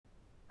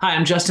Hi,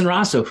 I'm Justin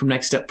Rosso from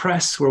Next Step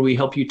Press, where we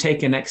help you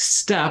take a next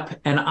step.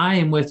 And I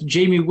am with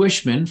Jamie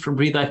Wishman from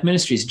Breathe Life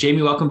Ministries.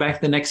 Jamie, welcome back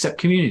to the Next Step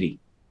community.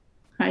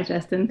 Hi,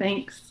 Justin.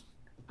 Thanks.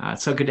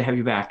 It's so good to have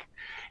you back.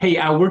 Hey,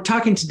 we're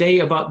talking today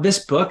about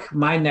this book,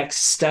 My Next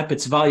Step.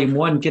 It's volume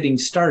one, Getting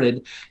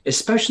Started,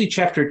 especially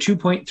chapter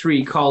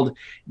 2.3 called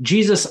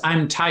Jesus,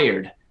 I'm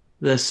Tired.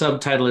 The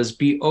subtitle is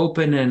Be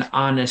Open and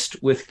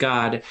Honest with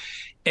God.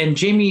 And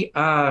Jamie,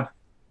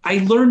 I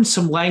learned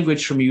some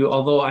language from you,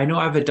 although I know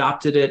I've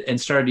adopted it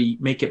and started to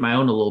make it my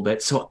own a little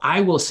bit. So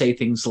I will say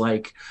things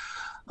like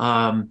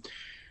um,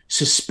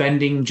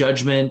 suspending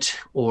judgment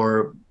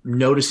or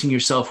noticing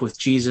yourself with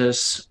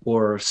Jesus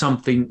or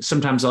something.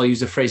 Sometimes I'll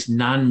use the phrase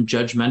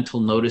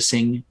non-judgmental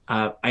noticing.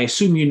 I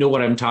assume you know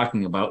what I'm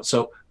talking about.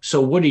 So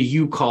what do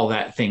you call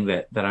that thing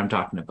that I'm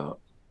talking about?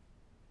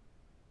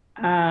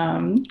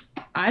 Um,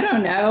 I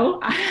don't know.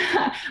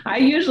 I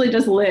usually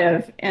just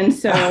live. And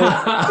so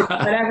it's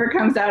whatever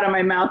comes out of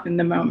my mouth in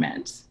the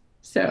moment.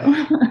 So,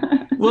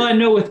 Well, I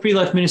know with Pre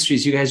Life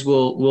Ministries, you guys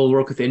will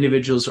work with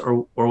individuals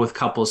or with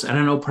couples, and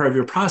I know part of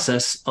your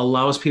process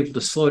allows people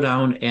to slow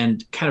down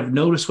and kind of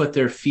notice what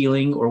they're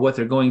feeling or what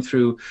they're going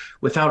through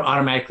without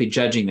automatically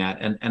judging that.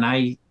 And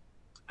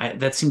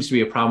that seems to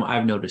be a problem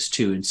I've noticed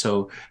too. And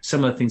so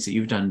some of the things that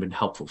you've done have been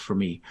helpful for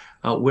me.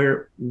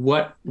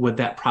 What would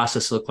that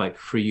process look like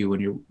for you when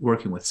you're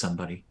working with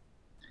somebody?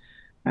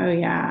 oh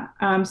yeah.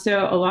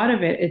 So a lot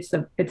of it,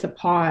 it's a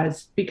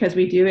pause because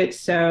we do it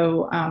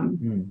so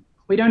Mm,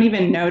 we don't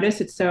even notice.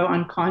 It's so yeah.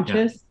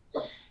 unconscious.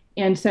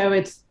 And so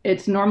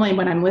it's normally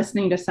when I'm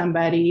listening to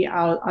somebody,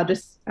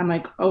 I'm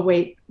like, oh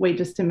wait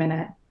just a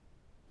minute.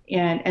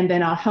 And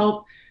then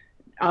I'll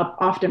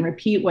often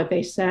repeat what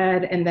they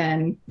said, and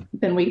then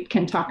we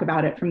can talk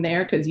about it from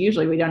there. Because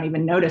usually we don't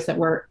even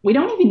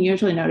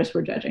usually notice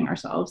we're judging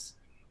ourselves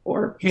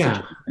or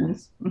Yeah.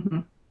 situations. Mm-hmm.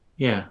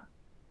 Yeah.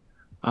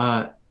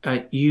 Uh,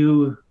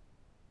 you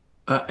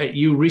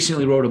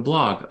recently wrote a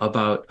blog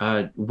about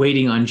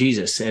waiting on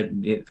Jesus,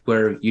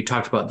 where you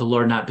talked about the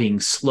Lord not being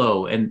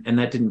slow, and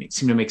that didn't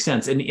seem to make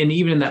sense. And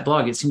even in that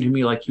blog, it seemed to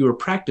me like you were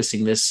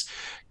practicing this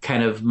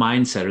kind of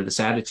mindset or this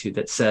attitude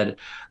that said,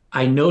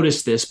 "I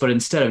noticed this, but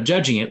instead of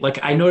judging it, like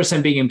I notice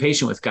I'm being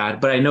impatient with God,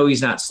 but I know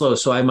He's not slow,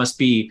 so I must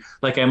be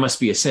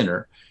a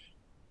sinner."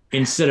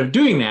 Instead of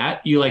doing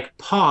that, you like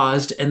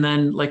paused and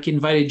then like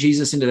invited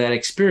Jesus into that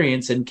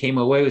experience and came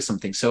away with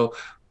something. So,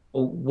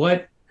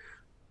 what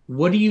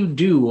what do you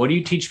do? What do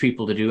you teach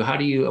people to do? How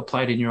do you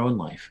apply it in your own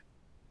life?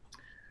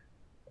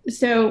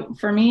 So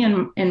for me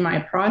in my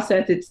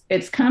process,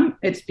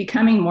 it's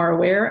becoming more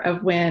aware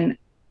of when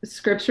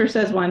Scripture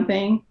says one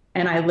thing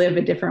and I live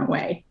a different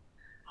way.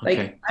 Like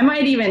Okay. I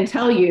might even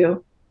tell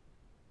you,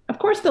 of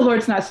course, the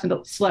Lord's not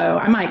slow.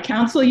 I might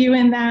counsel you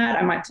in that.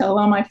 I might tell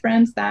all my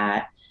friends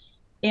that.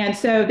 And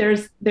so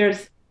there's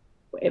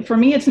for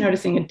me, it's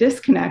noticing a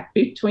disconnect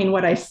between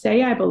what I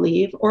say I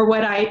believe or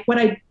what I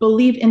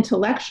believe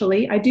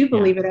intellectually. I do Yeah.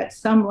 believe it at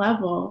some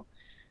level,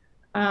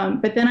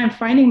 but then I'm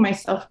finding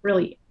myself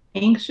really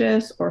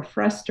anxious or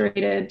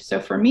frustrated. So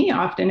for me,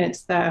 often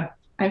it's the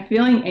I'm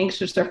feeling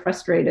anxious or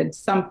frustrated.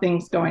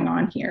 Something's going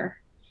on here,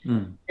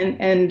 Mm.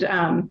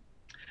 and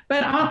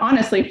but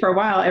honestly, for a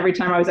while, every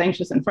time I was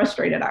anxious and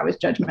frustrated, I was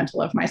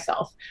judgmental of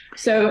myself.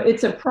 So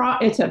it's a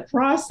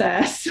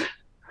process.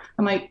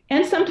 I'm like,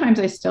 and sometimes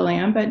I still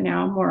am, but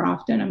now more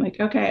often I'm like,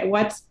 okay,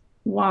 what's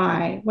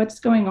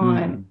going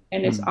on? Mm.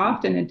 And it's Mm.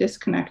 often a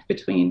disconnect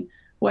between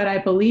what I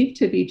believe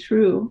to be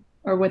true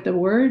or what the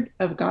word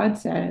of God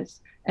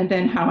says, and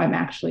then how I'm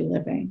actually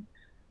living.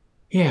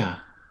 Yeah.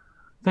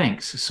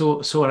 Thanks.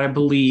 So what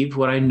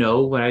I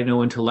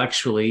know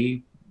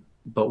intellectually,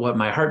 but what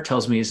my heart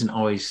tells me isn't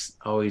always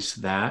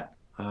that.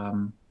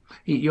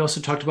 You also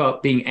talked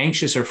about being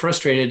anxious or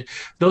frustrated.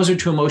 Those are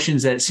two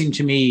emotions that seem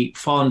to me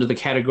fall into the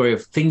category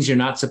of things you're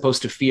not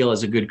supposed to feel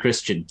as a good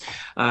Christian.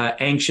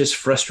 Anxious,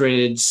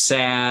 frustrated,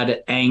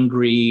 sad,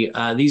 angry.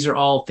 These are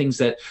all things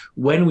that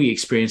when we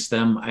experience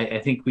them, I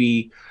think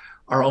we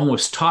are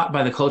almost taught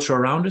by the culture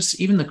around us,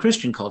 even the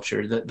Christian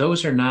culture, that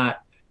those are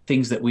not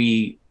things that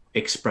we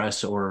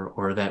express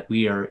or that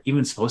we are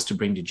even supposed to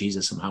bring to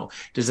Jesus somehow.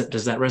 Does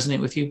that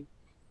resonate with you?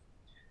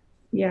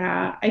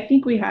 Yeah, I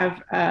think we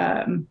have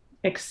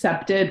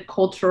accepted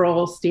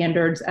cultural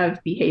standards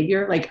of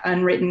behavior, like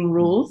unwritten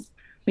rules.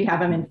 We have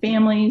them in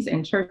families,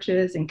 in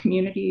churches, in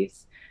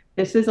communities.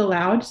 This is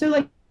allowed. So,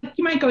 like,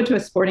 you might go to a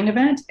sporting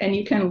event and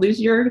you can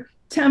lose your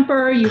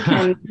temper. You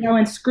can go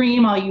and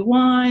scream all you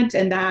want,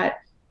 and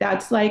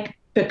that's like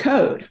the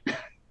code.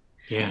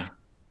 Yeah.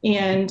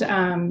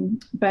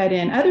 And but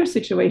in other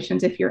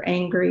situations, if you're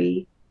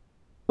angry,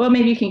 well,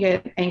 maybe you can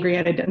get angry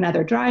at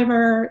another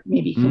driver.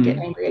 Maybe you can get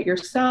Mm, angry at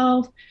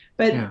yourself.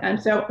 But yeah.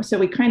 so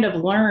we kind of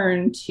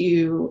learn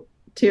to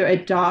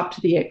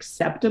adopt the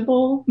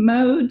acceptable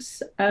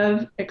modes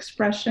of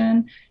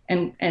expression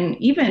and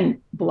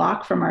even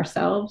block from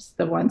ourselves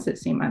the ones that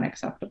seem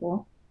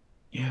unacceptable.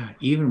 Yeah.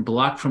 Even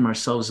block from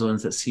ourselves the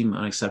ones that seem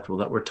unacceptable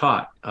that we're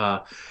taught.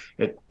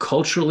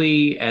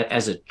 Culturally,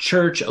 as a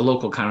church, a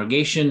local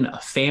congregation, a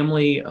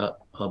family,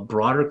 a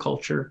broader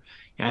culture.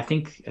 I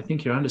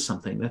think you're onto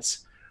something.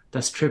 That's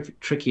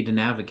tricky to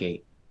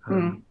navigate.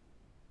 Mm.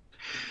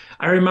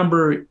 I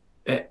remember,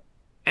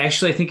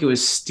 actually, I think it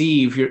was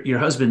Steve, your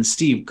husband,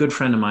 Steve, good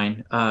friend of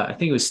mine. I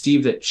think it was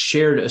Steve that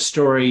shared a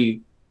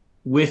story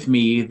with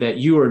me that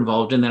you were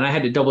involved in. Then I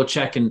had to double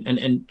check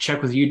and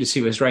check with you to see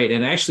if it was right.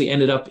 And it actually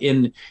ended up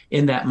in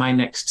that My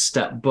Next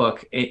Step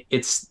book.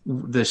 It's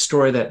the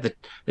story that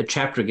the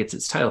chapter gets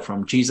its title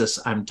from, Jesus,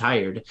 I'm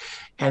Tired.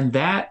 And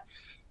that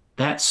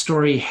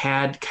story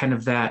had kind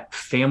of that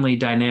family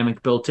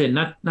dynamic built in.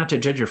 Not to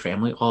judge your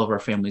family. All of our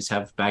families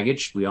have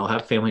baggage. We all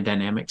have family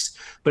dynamics.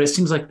 But it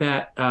seems like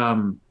that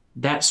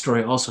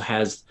story also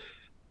has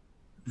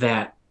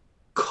that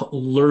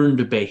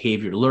learned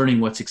behavior, learning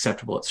what's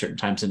acceptable at certain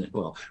times in it.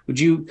 Well, would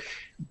you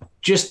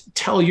just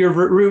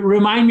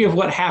remind me of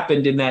what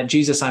happened in that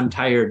Jesus, I'm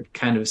Tired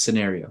kind of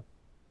scenario?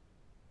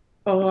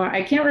 Oh,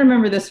 I can't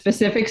remember the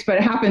specifics, but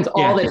it happens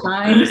all Yeah. the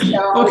time.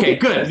 So Okay,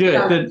 good.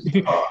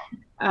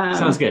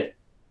 Sounds um, good.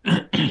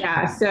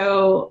 yeah,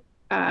 so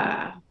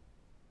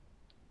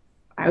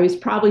I was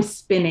probably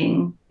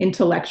spinning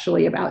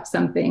intellectually about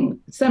something,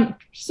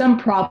 some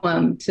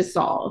problem to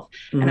solve,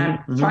 and I'm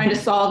Mm-hmm, mm-hmm, trying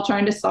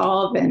to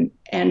solve, and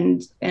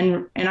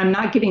I'm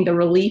not getting the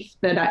relief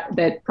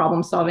that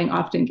problem solving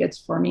often gets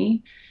for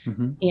me,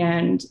 mm-hmm.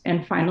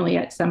 and finally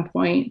at some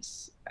point,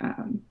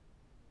 um,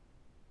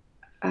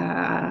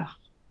 uh,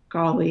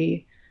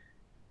 golly,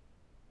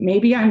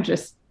 maybe I'm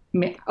just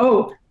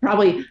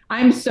probably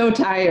I'm so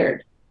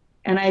tired,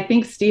 and I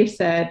think Steve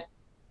said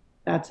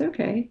that's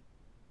okay.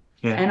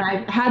 Yeah, And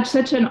I had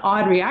such an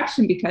odd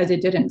reaction because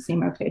it didn't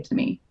seem okay to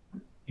me.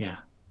 yeah.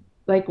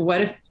 Like,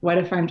 what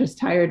if I'm just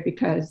tired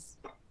because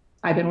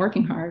I've been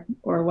working hard?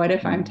 Or what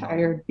if I'm Mm-hmm.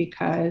 tired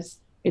because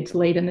it's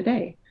late in the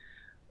day?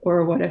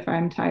 Or what if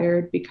I'm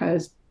tired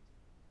because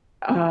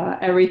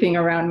everything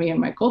around me and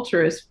my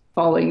culture is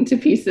falling to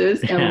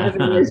pieces and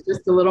living Yeah, is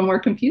just a little more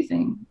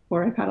confusing?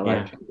 Or I've had a lot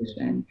of yeah.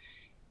 transition.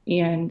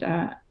 And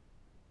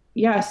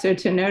yeah, so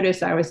to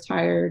notice I was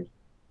tired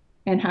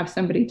and have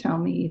somebody tell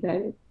me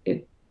that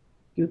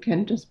you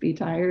can just be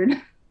tired.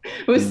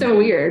 It was so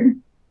weird. It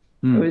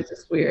Mm-hmm. was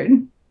just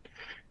weird.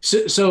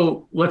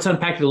 So let's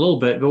unpack it a little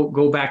bit.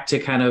 Go back to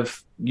kind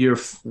of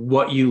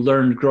what you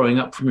learned growing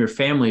up from your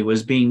family.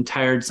 Was being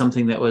tired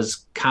something that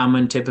was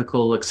common,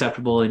 typical,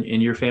 acceptable in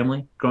your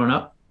family growing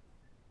up?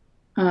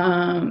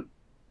 Um,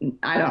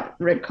 I don't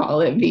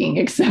recall it being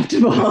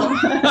acceptable. Well,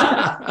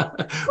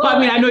 I Well,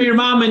 mean, I know your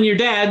mom and your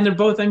dad, and they're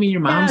both. I mean,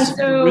 your yeah. mom's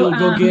a real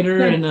go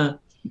getter, and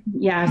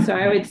Yeah. So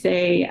I would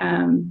say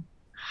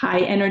high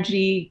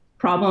energy,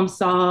 problem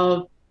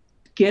solve,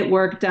 get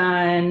work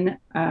done.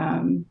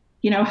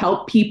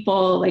 Help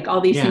people. Like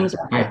all these yeah, things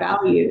are my yeah.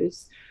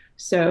 values.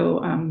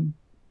 So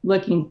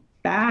looking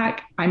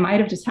back, I might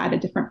have just had a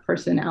different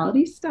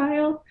personality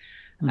style.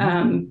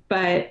 Mm-hmm.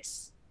 But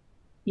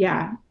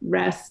yeah,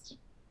 rest.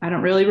 I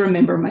don't really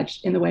remember much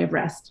in the way of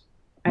rest.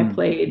 I Mm.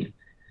 played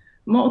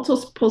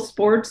multiple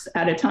sports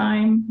at a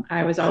time.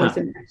 I was always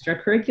Huh. in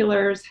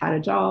extracurriculars, had a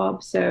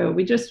job. So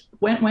we just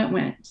went.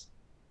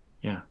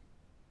 Yeah,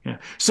 yeah.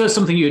 So it's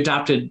something you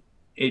adopted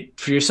it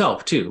for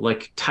yourself too.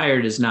 Like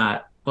tired is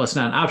not, well, it's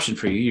not an option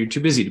for you. You're too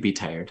busy to be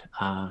tired.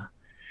 Right,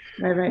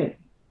 right.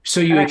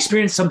 So you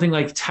experience something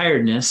like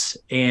tiredness,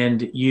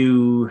 and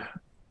you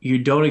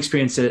don't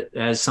experience it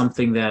as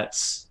something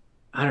that's,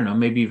 I don't know,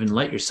 maybe even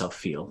let yourself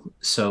feel.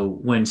 So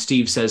when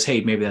Steve says,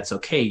 hey, maybe that's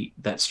okay,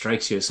 that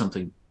strikes you as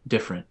something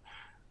different.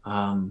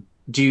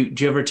 Do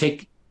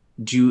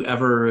you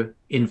ever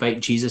invite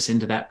Jesus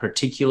into that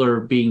particular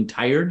being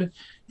tired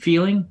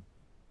feeling?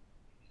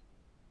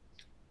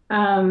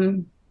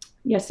 Um,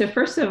 yeah, so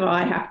first of all,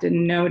 I have to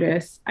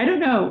notice. I don't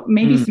know,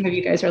 maybe Mm, some of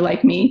you guys are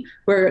like me,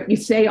 where you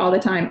say all the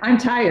time, I'm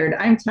tired,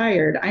 I'm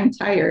tired, I'm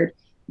tired.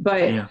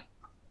 But yeah.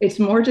 it's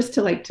more just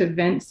to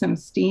vent some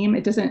steam.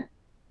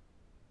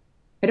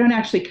 I don't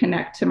actually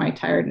connect to my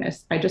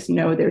tiredness. I just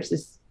know there's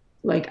this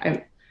like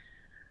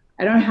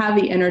I don't have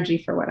the energy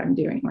for what I'm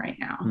doing right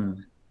now.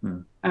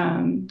 Mm,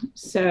 mm.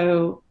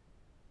 So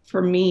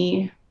for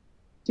me,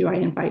 do I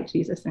invite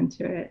Jesus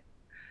into it?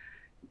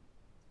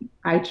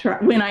 I try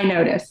when I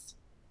notice.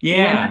 When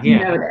I Yeah,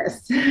 yeah.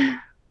 notice.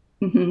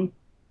 Mm-hmm.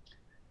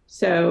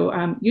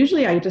 So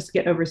usually I just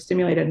get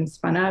overstimulated and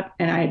spun up,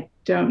 and I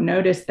don't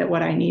notice that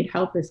what I need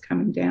help is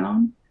coming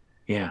down.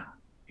 Yeah,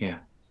 yeah.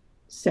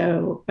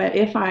 So, but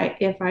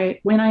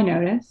when I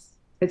notice,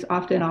 it's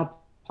often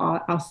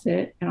I'll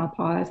sit and I'll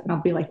pause and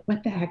I'll be like,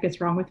 what the heck is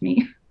wrong with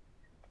me?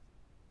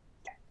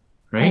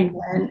 Right?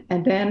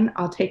 And then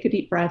I'll take a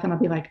deep breath and I'll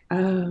be like,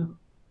 oh,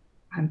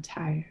 I'm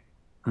tired.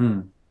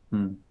 Mm,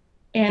 mm.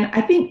 And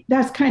I think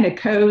that's kind of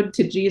code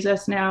to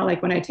Jesus now.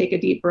 Like when I take a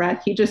deep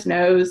breath, he just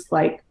knows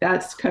like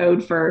that's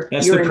code for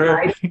That's the you're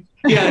prayer. invited.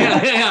 Yeah,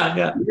 yeah, yeah,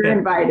 yeah, You're yeah,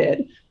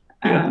 invited.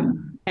 yeah.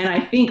 And I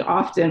think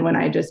often when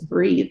I just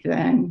breathe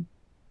then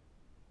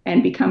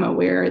and become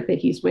aware that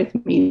he's with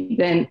me,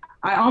 then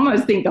I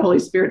almost think the Holy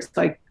Spirit's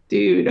like,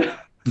 dude,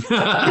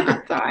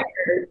 you're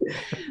tired.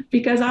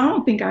 Because I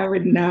don't think I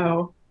would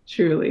know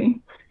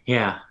truly.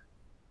 Yeah,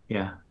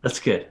 yeah. That's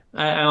good.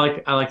 I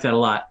like that a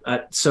lot.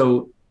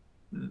 So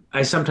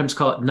I sometimes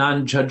call it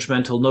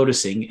non-judgmental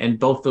noticing, and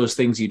both those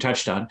things you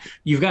touched on.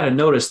 You've got to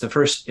notice the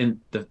first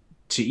in the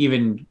to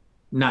even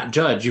not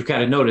judge. You've got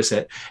to notice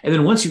it, and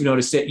then once you've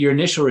noticed it, your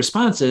initial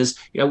response is,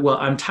 "Yeah, well,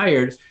 I'm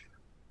tired.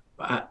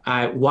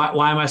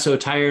 Why am I so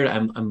tired?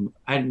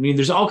 I mean,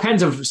 there's all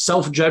kinds of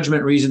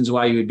self-judgment reasons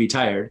why you would be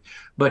tired,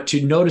 but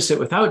to notice it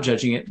without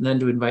judging it, and then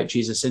to invite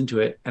Jesus into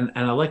it. And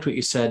I liked what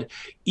you said.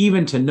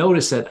 Even to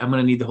notice it, I'm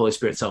going to need the Holy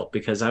Spirit's help,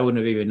 because I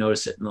wouldn't have even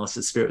noticed it unless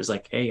the Spirit was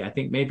like, "Hey, I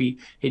think maybe,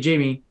 hey,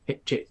 Jamie,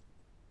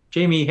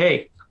 Jamie,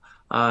 hey."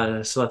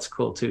 So that's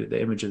cool too.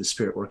 The image of the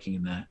Spirit working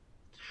in that.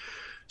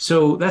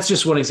 So that's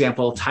just one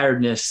example.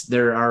 Tiredness.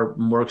 There are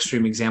more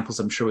extreme examples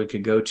I'm sure we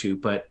could go to,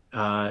 but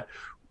how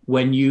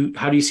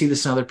do you see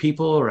this in other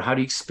people, or how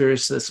do you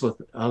experience this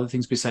with other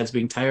things besides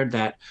being tired?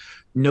 That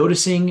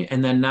noticing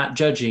and then not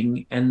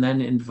judging and then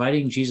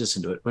inviting Jesus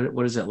into it.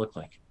 What does that look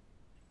like?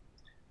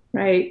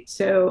 Right.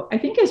 So I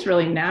think it's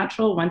really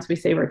natural once we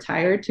say we're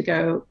tired to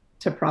go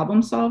to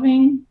problem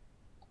solving,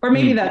 or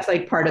maybe Mm, that's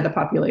like part of the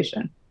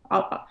population.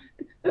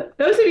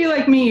 Those of you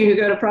like me who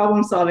go to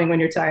problem solving when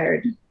you're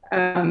tired.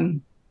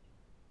 Um,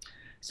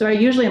 so I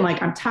usually am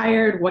like, I'm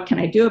tired. What can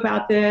I do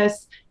about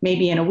this?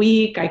 Maybe in a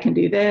week I can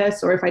do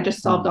this. Or if I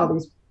just solved mm, all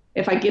these,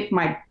 if I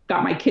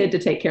got my kid to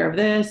take care of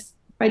this,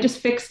 if I just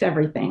fixed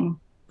everything,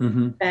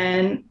 mm-hmm,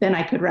 then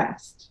I could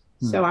rest.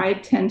 mm, So I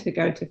tend to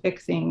go to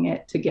fixing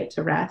it to get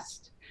to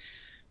rest.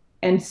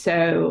 And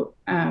so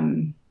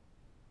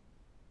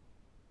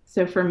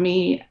for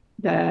me,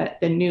 the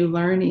new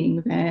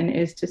learning then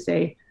is to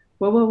say,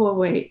 whoa,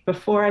 wait,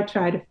 before I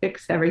try to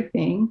fix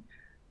everything,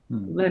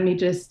 mm, let me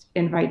just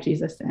invite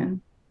Jesus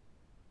in.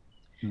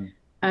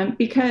 mm,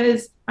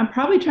 Because I'm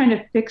probably trying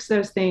to fix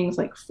those things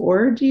like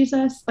for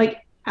Jesus, like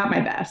at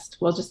my best.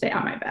 We'll just say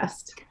at my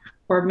best.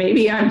 Or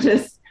maybe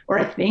or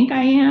I think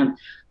I am.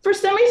 For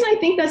some reason, I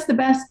think that's the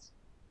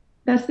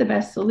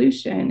best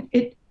solution.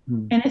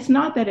 mm, And it's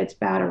not that it's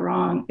bad or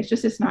wrong. It's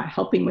just it's not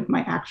helping with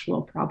my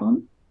actual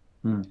problem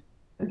mm,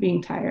 of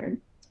being tired.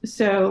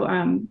 So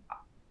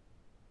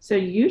so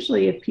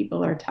usually if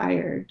people are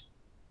tired,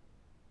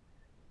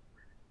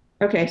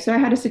 okay, so I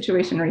had a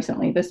situation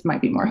recently. This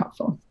might be more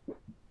helpful.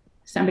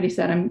 Somebody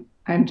said,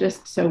 I'm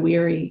just so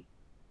weary.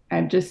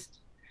 I'm just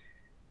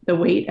the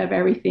weight of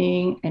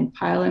everything and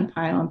pile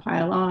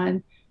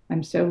on.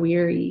 I'm so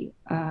weary.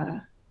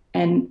 And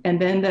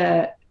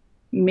then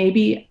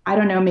maybe I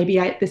don't know, maybe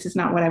this is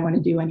not what I want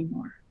to do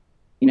anymore.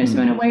 So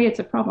in mm, a way, it's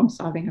a problem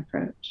solving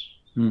approach.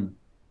 mm,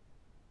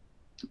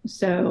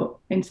 So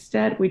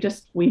instead,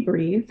 we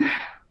breathe.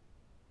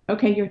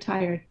 Okay, you're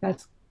tired.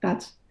 That's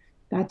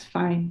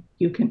fine.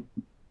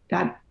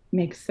 That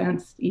makes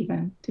sense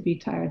even to be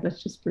tired.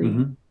 Let's just breathe.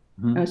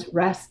 mm-hmm, mm-hmm, Let's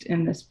rest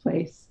in this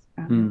place.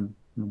 mm,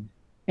 mm,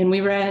 And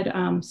we read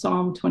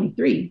Psalm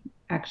 23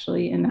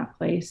 actually in that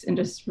place, and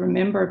just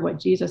remembered what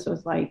Jesus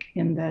was like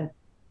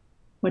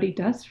what he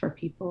does for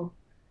people,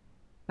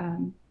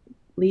 um,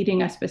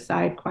 leading us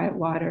beside quiet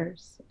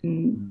waters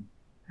and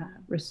mm,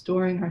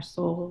 restoring our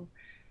soul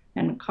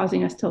and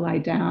causing us to lie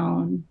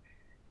down.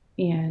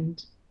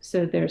 And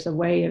so there's a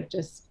way of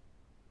just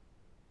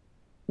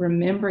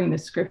remembering the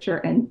scripture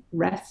and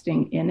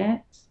resting in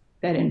it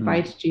that mm,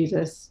 invites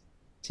Jesus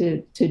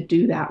to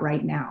do that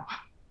right now.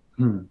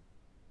 mm,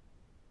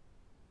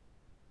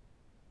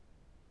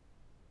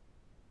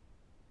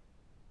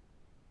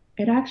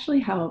 It actually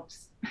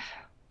helps.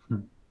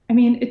 mm. I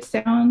mean, it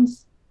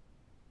sounds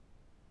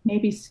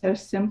maybe so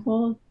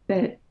simple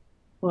that,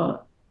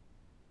 well,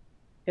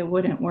 it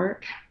wouldn't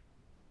work.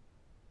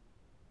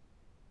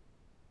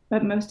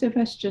 But most of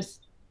us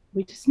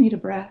we just need a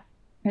breath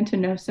and to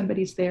know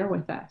somebody's there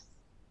with us.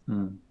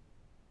 Mm.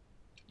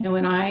 And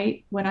when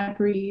I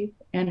breathe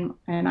and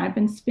I've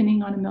been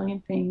spinning on a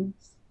million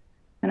things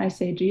and I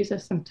say,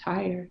 Jesus, I'm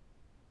tired.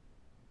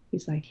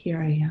 He's like, here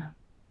I am.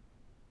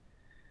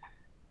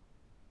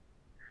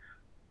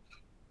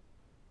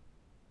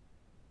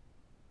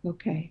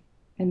 Okay.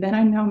 And then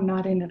I know I'm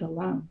not in it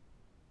alone.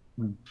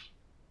 Mm.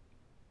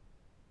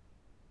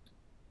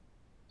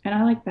 And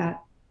I like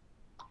that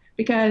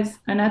because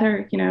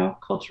another,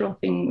 cultural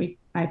thing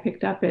I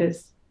picked up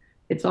is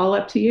it's all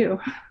up to you.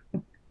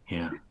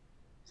 Yeah.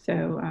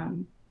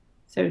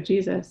 So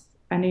Jesus,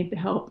 I need the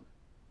help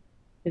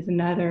is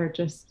another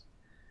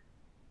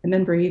and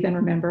then breathe and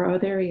remember, oh,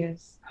 there he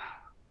is.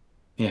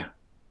 Yeah.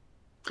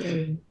 There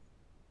he is.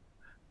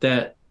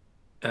 That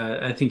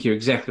I think you're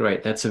exactly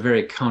right. That's a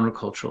very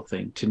countercultural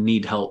thing, to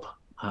need help,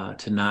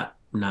 to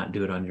not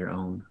do it on your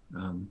own.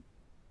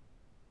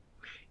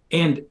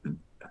 And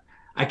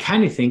I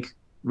kind of think,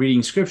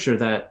 reading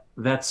scripture,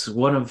 that's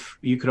one of,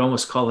 you could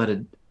almost call that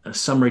a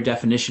summary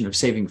definition of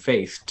saving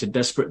faith, to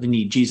desperately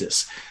need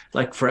Jesus,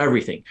 like for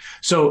everything.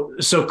 So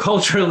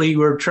culturally,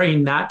 we're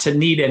trained not to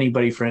need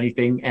anybody for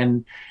anything,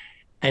 and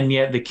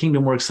yet the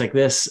kingdom works like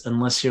this.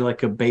 Unless you're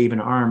like a babe in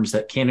arms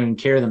that can't even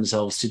carry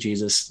themselves to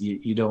Jesus,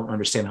 you don't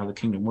understand how the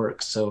kingdom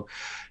works. So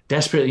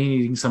desperately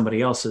needing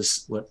somebody else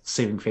is what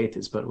saving faith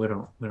is, but we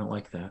don't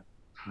like that.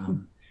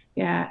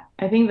 Yeah,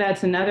 I think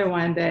that's another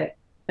one that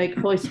like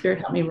Holy Spirit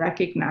help me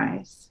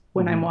recognize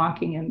when I'm Mhm,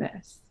 walking in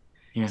this.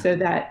 Yeah. so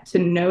that to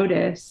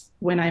notice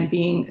when I'm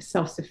being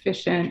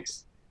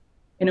self-sufficient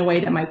in a way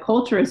that my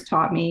culture has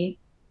taught me,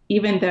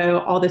 even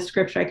though all the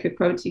scripture I could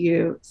quote to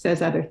you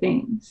says other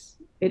things.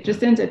 It Yeah.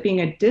 just ends up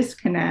being a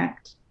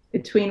disconnect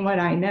between what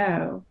I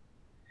know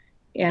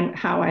and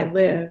how I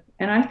live.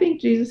 And I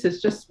think Jesus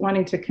is just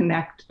wanting to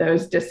connect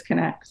those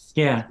disconnects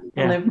Yeah. and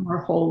Yeah. live more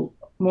whole,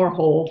 more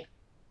whole.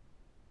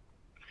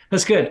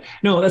 That's good.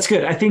 No, that's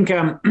good. I think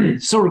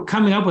so. We're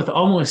coming up with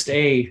almost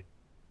a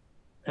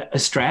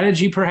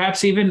strategy,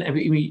 perhaps even. I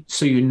mean,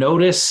 so you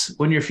notice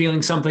when you're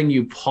feeling something,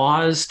 you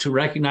pause to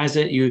recognize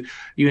it. You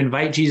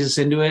invite Jesus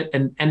into it,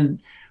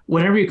 and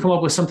whenever you come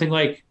up with something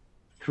like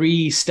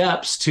 3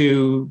 steps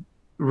to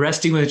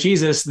resting with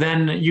Jesus,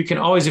 then you can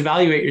always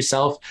evaluate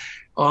yourself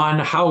on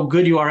how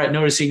good you are at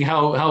noticing,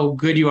 how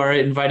good you are at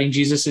inviting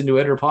Jesus into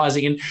it or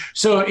pausing. And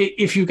so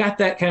if you've got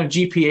that kind of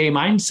GPA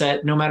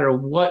mindset, no matter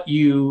what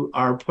you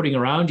are putting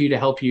around you to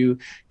help you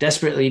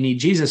desperately need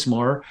Jesus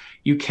more,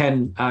 you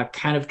can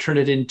kind of turn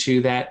it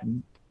into that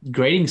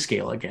grading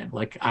scale again.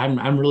 Like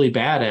I'm really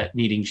bad at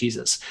needing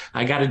Jesus.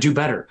 I got to do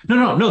better.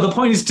 No. The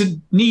point is to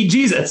need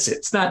Jesus.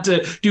 It's not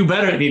to do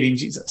better at needing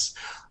Jesus.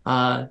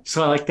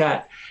 So I like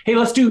that. Hey,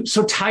 let's do.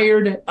 So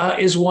tired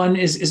is one.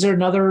 Is there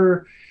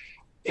another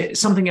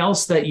something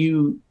else that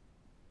you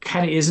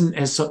kind of isn't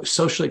as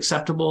socially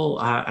acceptable?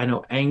 I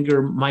know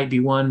anger might be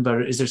one,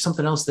 but is there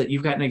something else that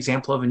you've got an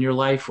example of in your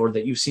life or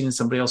that you've seen in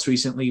somebody else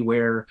recently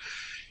where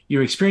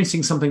you're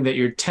experiencing something that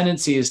your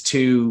tendency is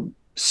to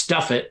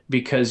stuff it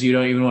because you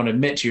don't even want to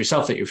admit to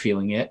yourself that you're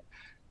feeling it.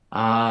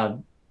 But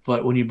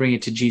when you bring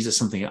it to Jesus,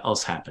 something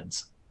else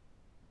happens.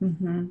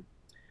 Mm-hmm.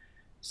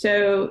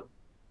 So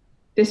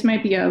this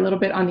might be a little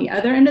bit on the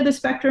other end of the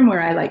spectrum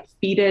where I like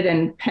feed it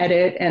and pet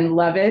it and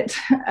love it.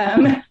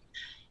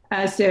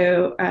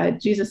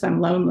 Jesus,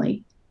 I'm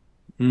lonely,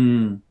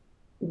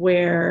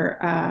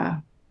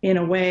 where in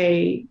a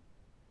way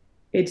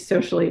it's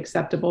socially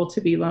acceptable to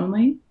be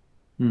lonely.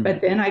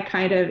 But then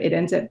it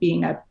ends up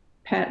being a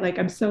pet, like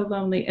I'm so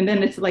lonely. And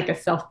then it's like a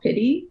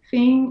self-pity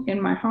thing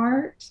in my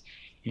heart.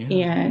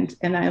 Yeah.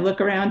 And I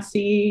look around,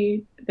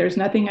 see there's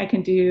nothing I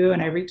can do.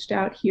 And I reached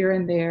out here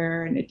and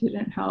there and it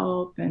didn't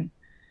help.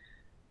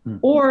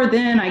 Or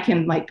then I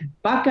can like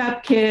buck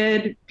up,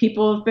 kid.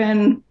 People have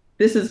been,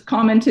 this is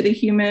common to the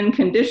human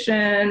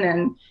condition.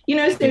 And,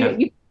 it's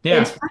funny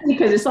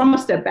because it's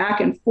almost a back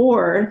and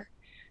forth.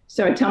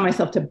 So I tell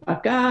myself to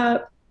buck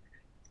up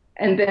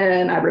and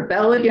then I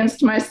rebel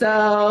against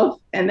myself.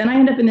 And then I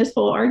end up in this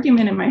whole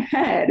argument in my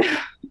head.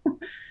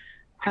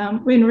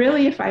 When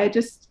really, if I had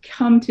just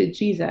come to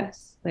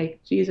Jesus, like,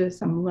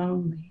 Jesus, I'm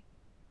lonely.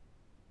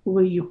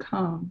 Will you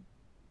come?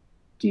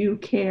 Do you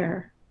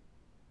care?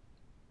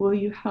 Will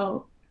you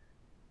help?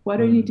 What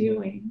are you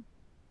doing?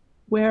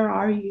 Where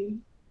are you?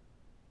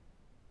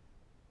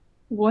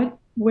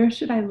 Where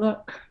should I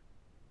look?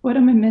 What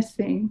am I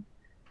missing?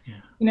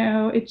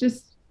 Yeah.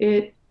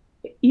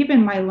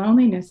 Even my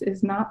loneliness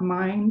is not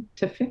mine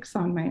to fix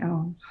on my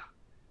own.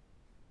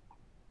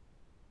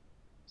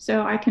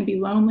 So I can be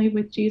lonely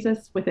with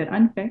Jesus with it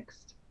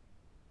unfixed,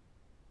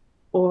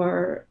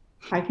 or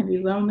I can be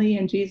lonely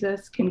and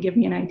Jesus can give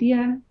me an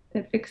idea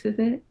that fixes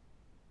it,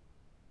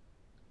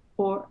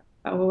 or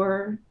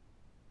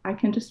I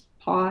can just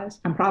pause.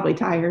 I'm probably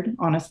tired,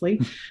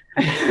 honestly.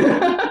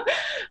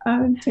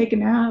 Take a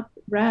nap,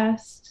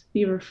 rest,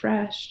 be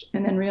refreshed,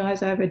 and then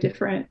realize I have a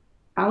different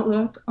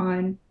outlook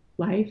on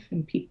life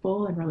and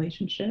people and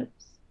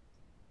relationships.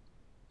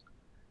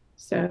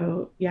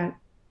 So yeah,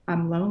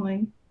 I'm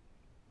lonely.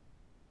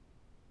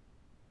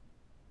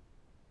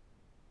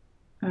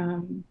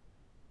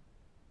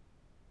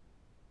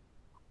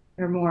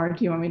 Or more?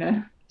 Do you want me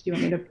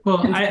to? Well,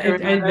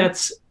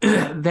 that's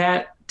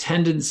that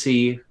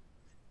tendency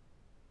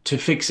to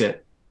fix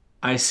it.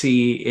 I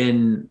see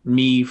in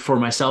me for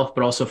myself,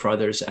 but also for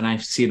others, and I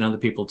see in other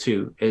people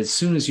too. As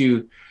soon as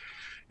you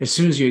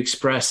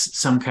express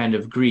some kind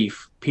of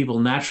grief, people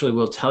naturally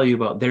will tell you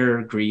about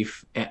their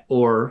grief,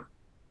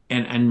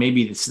 and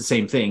maybe it's the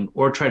same thing,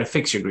 or try to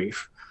fix your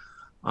grief.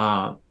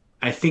 I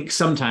think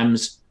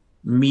sometimes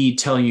me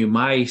telling you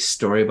my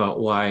story about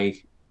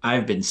why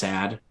I've been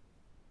sad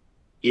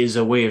is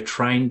a way of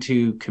trying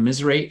to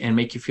commiserate and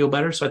make you feel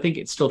better. So I think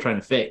it's still trying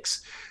to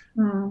fix,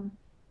 to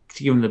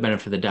give them the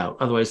benefit of the doubt.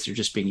 Otherwise, they're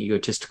just being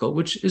egotistical,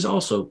 which is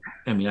also,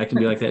 I mean, I can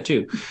be like that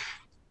too.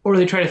 Or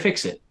they try to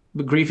fix it.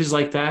 But grief is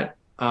like that.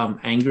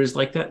 Anger is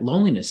like that.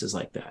 Loneliness is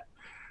like that.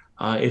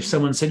 If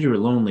someone said you were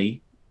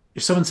lonely,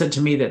 if someone said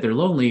to me that they're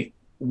lonely,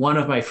 one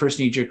of my first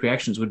knee-jerk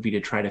reactions would be to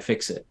try to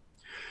fix it.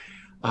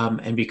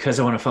 And because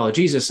I want to follow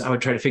Jesus, I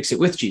would try to fix it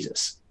with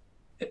Jesus.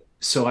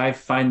 So I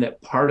find that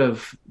part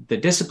of the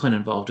discipline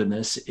involved in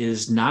this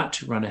is not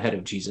to run ahead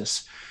of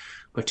Jesus,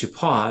 but to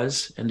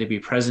pause and to be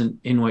present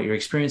in what you're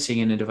experiencing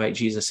and invite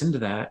Jesus into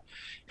that.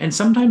 And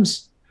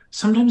sometimes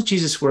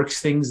Jesus works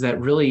things that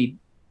really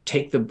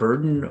take the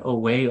burden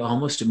away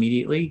almost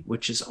immediately,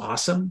 which is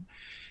awesome.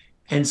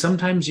 And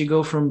sometimes you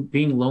go from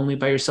being lonely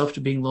by yourself to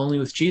being lonely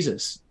with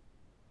Jesus.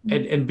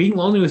 And being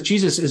lonely with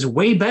Jesus is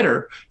way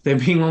better than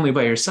being lonely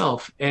by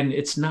yourself. And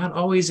it's not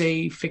always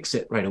a fix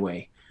it right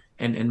away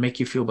and make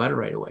you feel better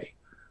right away.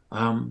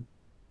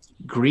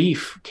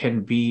 Grief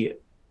can be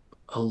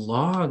a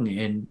long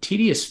and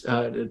tedious,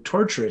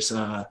 torturous,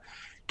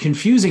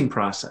 confusing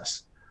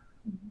process.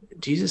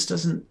 Jesus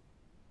doesn't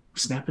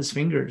snap his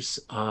fingers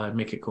and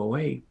make it go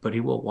away, but he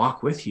will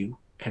walk with you.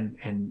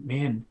 And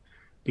man,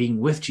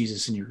 being with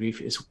Jesus in your grief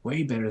is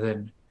way better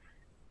than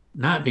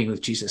not being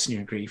with Jesus in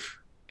your grief,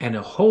 and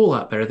a whole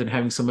lot better than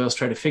having somebody else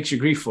try to fix your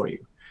grief for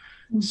you.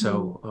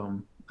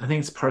 So I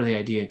think it's part of the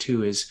idea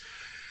too, is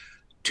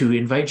to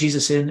invite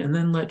Jesus in and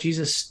then let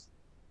Jesus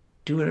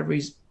do whatever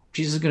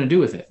Jesus is going to do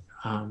with it,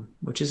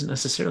 which isn't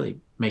necessarily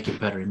make it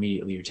better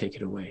immediately or take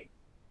it away.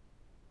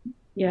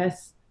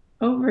 Yes.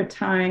 Over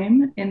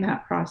time in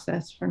that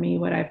process, for me,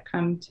 what I've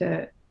come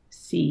to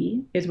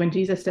see is when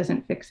Jesus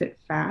doesn't fix it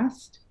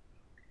fast,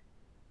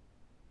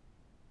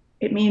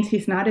 it means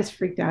he's not as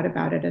freaked out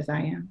about it as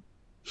I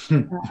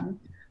am.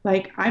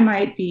 Like I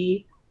might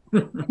be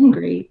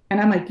angry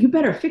and I'm like, you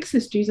better fix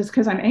this, Jesus,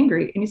 because I'm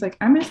angry. And he's like,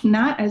 I'm just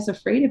not as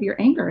afraid of your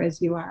anger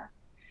as you are.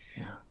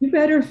 Yeah. You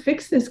better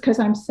fix this because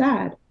I'm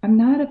sad. I'm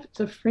not as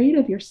afraid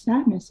of your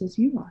sadness as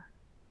you are.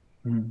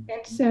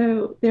 And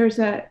so there's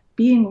a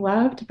being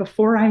loved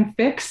before I'm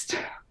fixed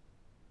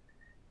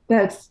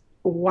that's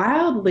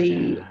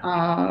wildly,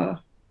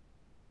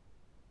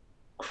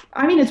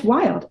 it's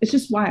wild. It's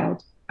just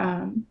wild.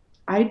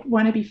 I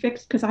want to be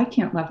fixed because I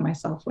can't love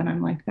myself when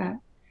I'm like that.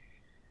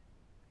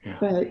 Yeah.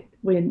 But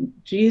when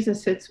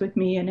Jesus sits with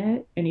me in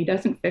it and he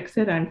doesn't fix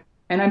it, and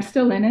I'm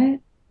still in it,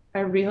 I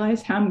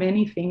realize how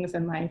many things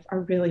in life are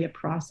really a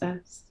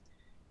process.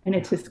 And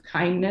it's his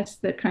kindness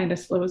that kind of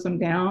slows them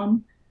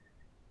down.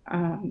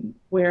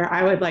 Where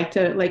I would like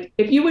to, like,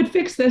 if you would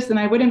fix this, then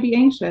I wouldn't be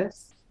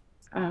anxious.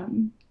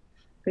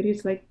 But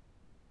he's like,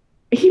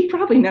 he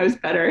probably knows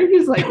better.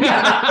 He's like,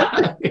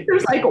 yeah,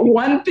 there's like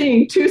one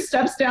thing 2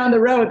 steps down the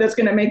road that's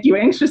going to make you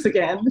anxious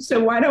again.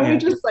 So why don't we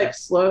just like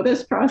slow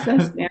this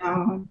process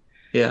down?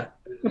 Yeah.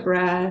 Take a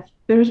breath.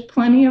 There's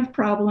plenty of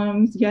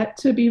problems yet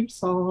to be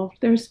solved.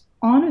 There's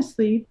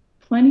honestly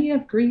plenty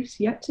of griefs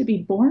yet to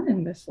be born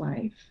in this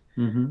life.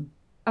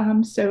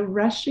 So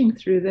rushing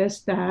through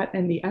this, that,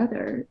 and the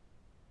other,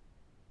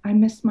 I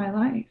miss my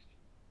life.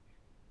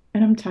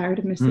 And I'm tired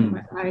of missing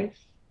my life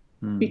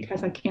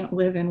because I can't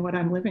live in what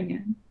I'm living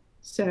in.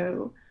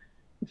 So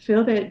I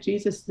feel that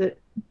Jesus, that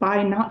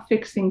by not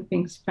fixing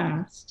things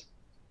fast,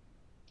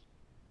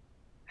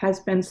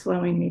 has been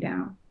slowing me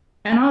down.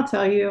 And I'll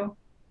tell you,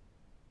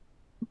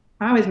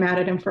 I was mad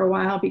at him for a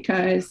while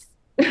because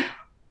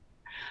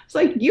it's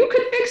like, you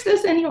could fix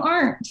this and you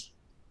aren't.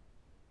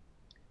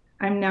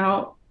 I'm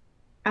now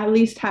at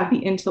least have the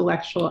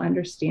intellectual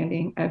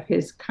understanding of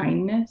his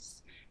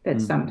kindness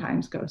that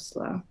sometimes goes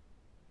slow.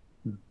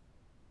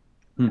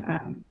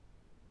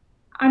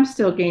 I'm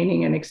still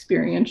gaining an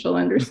experiential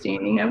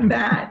understanding of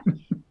that.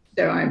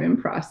 So I'm in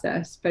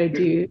process, but I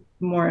do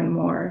more and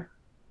more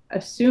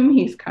assume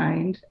he's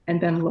kind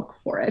and then look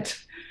for it.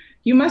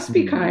 You must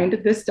be kind.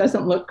 This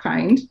doesn't look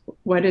kind.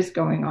 What is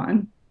going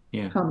on?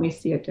 Yeah. Help me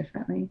see it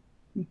differently.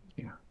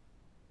 Yeah.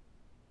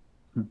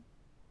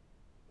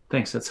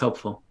 Thanks. That's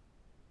helpful.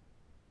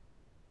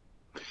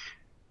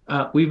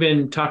 We've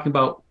been talking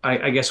about,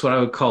 I guess, what I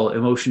would call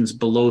emotions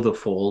below the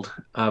fold,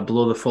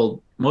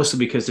 mostly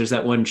because there's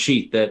that one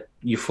sheet that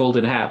you fold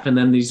in half, and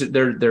then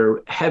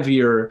they're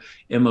heavier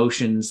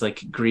emotions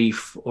like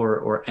grief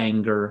or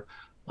anger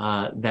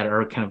that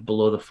are kind of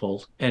below the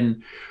fold.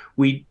 And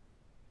we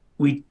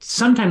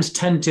sometimes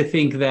tend to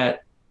think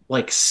that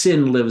like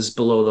sin lives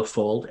below the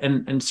fold,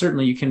 and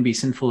certainly you can be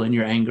sinful in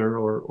your anger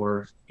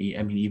or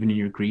even in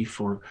your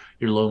grief or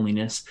your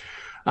loneliness.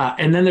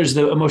 And then there's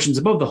the emotions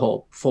above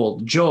the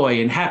fold,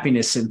 joy and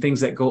happiness and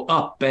things that go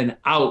up and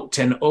out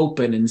and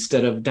open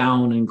instead of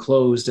down and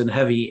closed and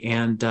heavy.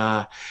 And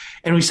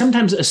we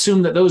sometimes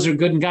assume that those are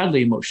good and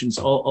godly emotions,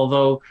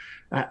 although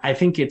I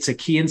think it's a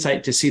key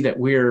insight to see that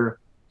we're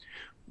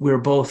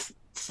both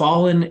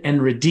fallen and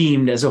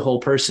redeemed as a whole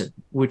person,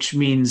 which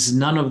means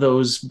none of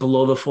those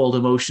below the fold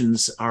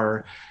emotions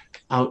are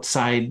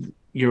outside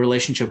your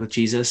relationship with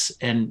Jesus,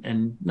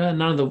 and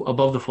none of the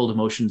above the fold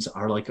emotions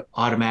are like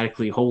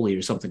automatically holy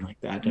or something like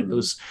that. And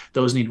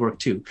those need work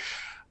too.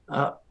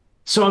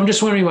 So I'm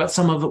just wondering about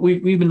some of it.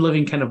 We've been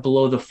living kind of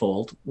below the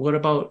fold. What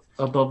about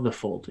above the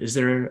fold? Is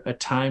there a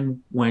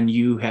time when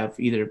you have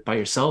either by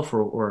yourself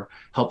or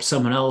help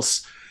someone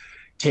else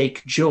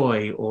take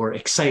joy or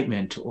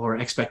excitement or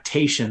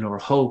expectation or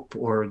hope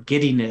or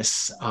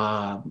giddiness?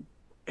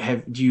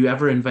 Do you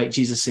ever invite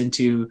Jesus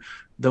into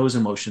those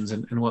emotions,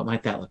 and what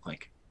might that look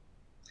like?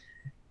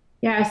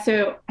 Yeah,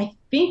 so I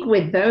think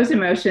with those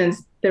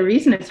emotions, the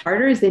reason it's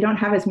harder is they don't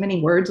have as many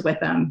words with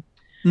them.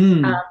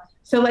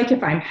 So like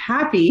if I'm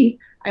happy,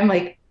 I'm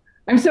like,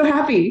 I'm so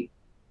happy.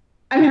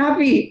 I'm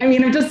happy. I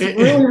mean, I'm just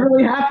really,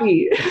 really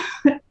happy.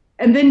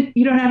 And then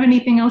you don't have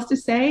anything else to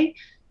say,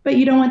 but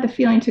you don't want the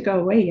feeling to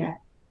go away yet.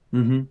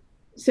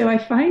 So I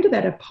find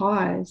that a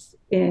pause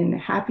in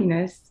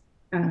happiness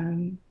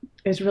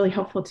is really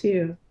helpful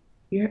too.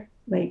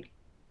 Like,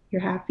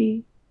 you're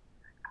happy.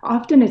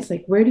 Often it's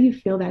like, where do you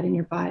feel that in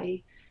your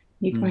body?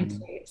 You might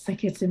say, it's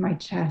like it's in my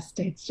chest.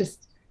 It's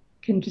just,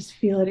 can just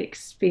feel it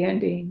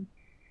expanding.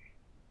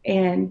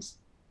 And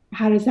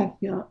how does that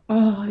feel?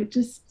 Oh, it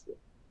just,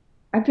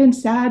 I've been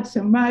sad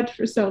so much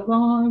for so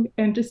long.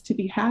 And just to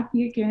be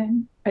happy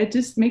again, it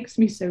just makes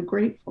me so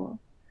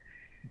grateful.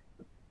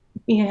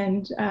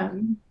 And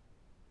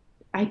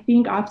I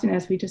think often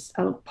as we just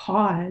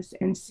pause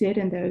and sit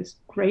in those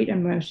great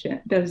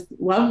emotions, those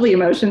lovely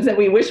emotions that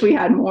we wish we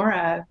had more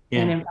of,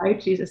 and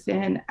invite Jesus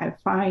in, I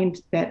find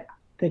that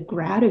the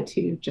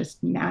gratitude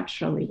just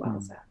naturally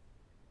wells up.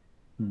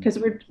 Because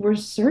we're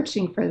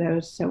searching for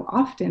those so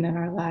often in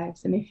our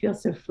lives, and they feel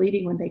so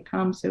fleeting when they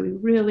come. So we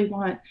really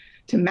want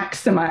to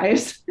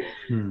maximize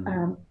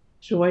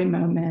joy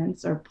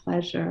moments or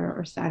pleasure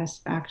or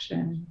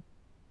satisfaction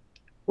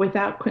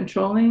without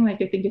controlling.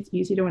 Like, I think it's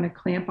easy to want to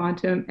clamp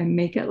onto them and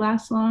make it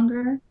last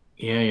longer.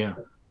 Yeah.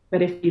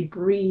 But if you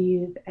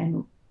breathe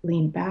and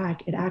lean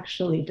back, it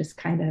actually just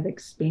kind of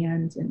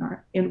expands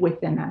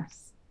within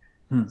us.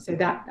 So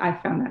that I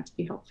found that to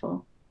be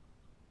helpful.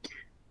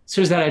 So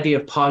there's that idea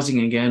of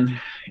pausing again,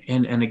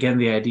 and again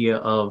the idea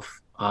of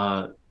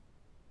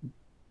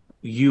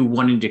you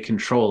wanting to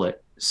control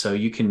it, so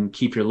you can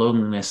keep your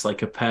loneliness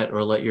like a pet,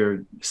 or let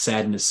your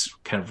sadness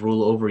kind of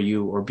rule over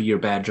you, or be your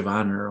badge of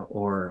honor,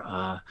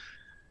 or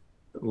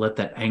let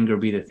that anger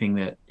be the thing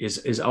that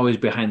is always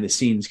behind the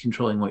scenes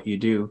controlling what you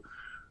do.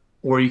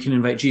 Or you can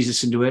invite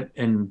Jesus into it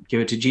and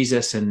give it to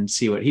Jesus and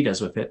see what he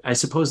does with it. I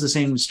suppose the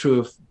same is true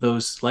of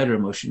those lighter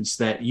emotions,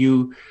 that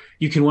you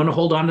can want to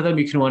hold on to them,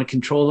 you can want to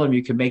control them,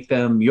 you can make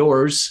them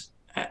yours.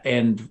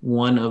 And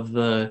one of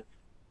the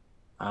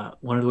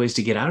ways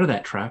to get out of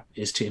that trap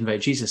is to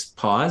invite Jesus.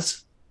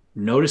 Pause,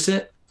 notice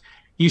it.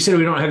 You said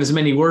we don't have as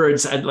many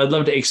words. I'd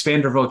love to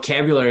expand our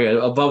vocabulary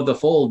above the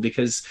fold,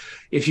 because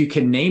if you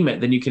can name it,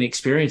 then you can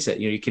experience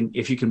it.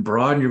 If you can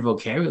broaden your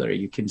vocabulary,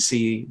 you can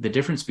see the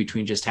difference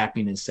between just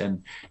happiness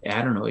and,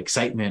 I don't know,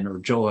 excitement or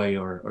joy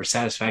or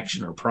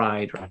satisfaction or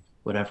pride or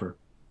whatever.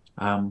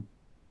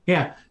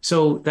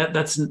 So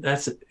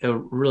that's a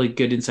really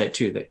good insight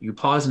too, that you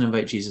pause and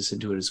invite Jesus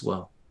into it as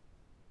well.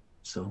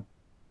 So,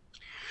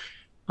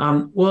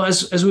 well,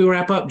 as we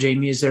wrap up,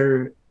 Jamie, is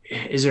there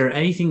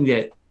anything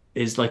that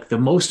is like the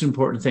most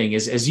important thing,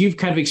 as you've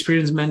kind of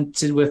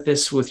experimented with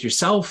this with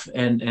yourself,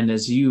 and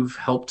as you've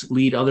helped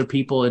lead other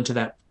people into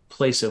that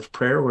place of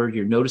prayer where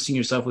you're noticing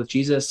yourself with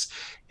Jesus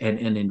and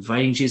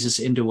inviting Jesus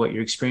into what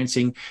you're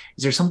experiencing?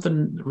 Is there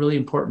something really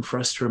important for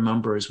us to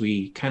remember as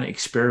we kind of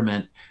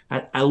experiment?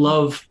 I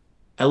love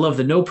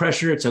the no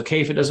pressure. It's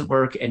okay if it doesn't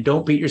work, and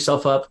don't beat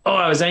yourself up. Oh,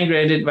 I was angry,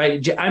 I didn't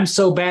invite you. I'm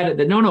so bad at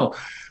that. No.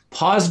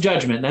 Pause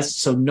judgment.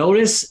 So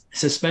notice,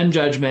 suspend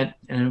judgment,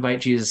 and invite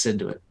Jesus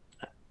into it.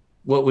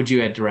 What would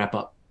you add to wrap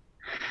up?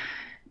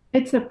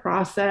 It's a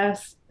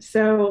process.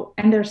 So,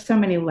 and there's so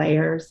many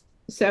layers.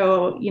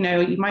 So, you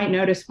might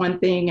notice one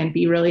thing and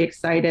be really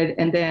excited,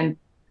 and then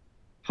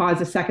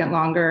pause a second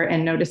longer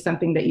and notice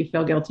something that you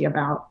feel guilty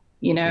about,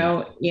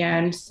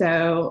 And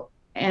so,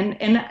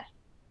 and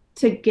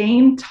to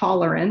gain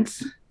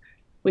tolerance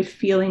with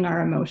feeling our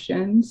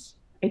emotions,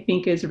 I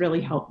think is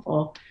really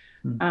helpful.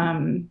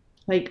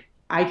 Like,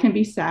 I can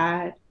be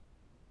sad,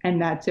 and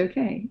that's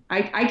okay.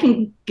 I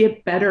can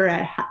get better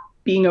at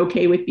being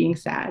okay with being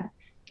sad,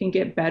 can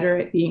get better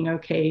at being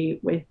okay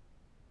with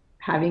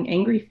having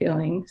angry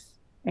feelings.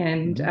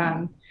 And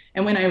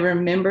when I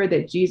remember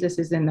that Jesus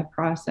is in the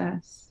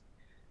process,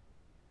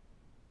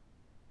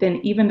 then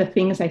even the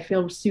things I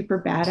feel super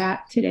bad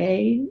at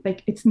today,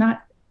 like, it's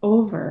not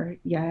over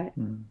yet.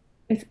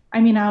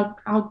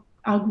 I'll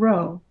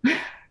grow.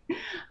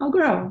 I'll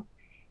grow.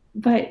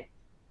 But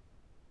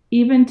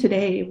even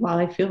today, while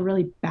I feel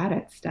really bad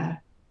at stuff,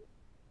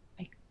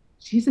 like,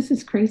 Jesus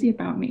is crazy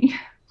about me.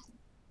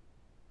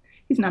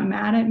 He's not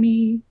mad at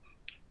me.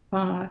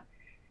 The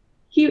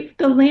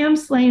lamb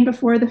slain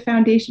before the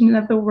foundation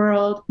of the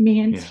world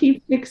means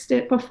he fixed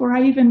it before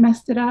I even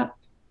messed it up.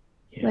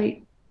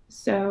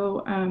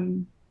 So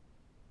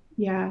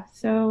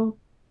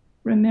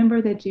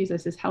remember that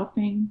Jesus is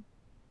helping.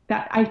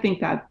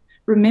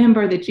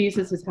 Remember that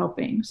Jesus is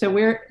helping. So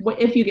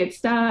if you get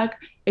stuck,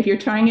 if you're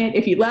trying it,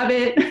 if you love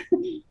it,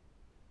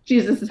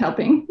 Jesus is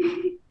helping.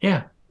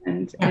 Yeah.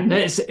 And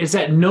it's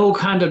that no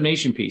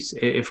condemnation piece.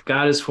 If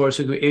God is for us,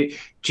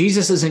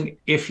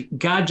 if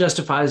God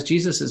justifies,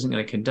 Jesus isn't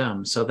going to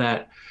condemn. So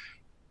that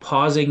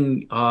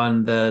pausing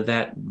on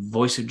that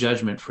voice of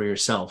judgment for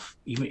yourself,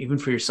 even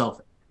for yourself,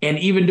 and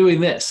even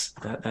doing this,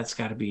 that's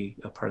got to be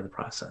a part of the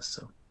process.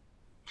 So,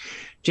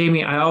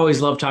 Jamie, I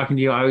always love talking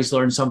to you. I always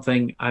learn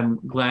something. I'm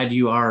glad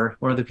you are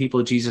one of the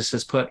people Jesus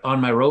has put on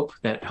my rope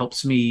that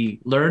helps me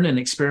learn and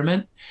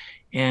experiment.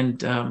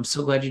 And I'm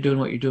so glad you're doing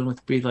what you're doing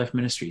with Breathe Life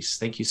Ministries.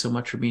 Thank you so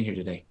much for being here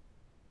today.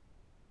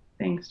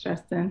 Thanks,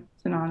 Justin.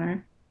 It's an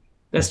honor.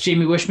 That's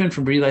Jamie Wishman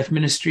from Breathe Life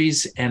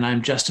Ministries, and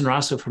I'm Justin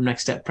Rosso from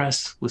Next Step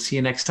Press. We'll see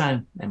you next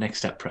time at Next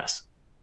Step Press.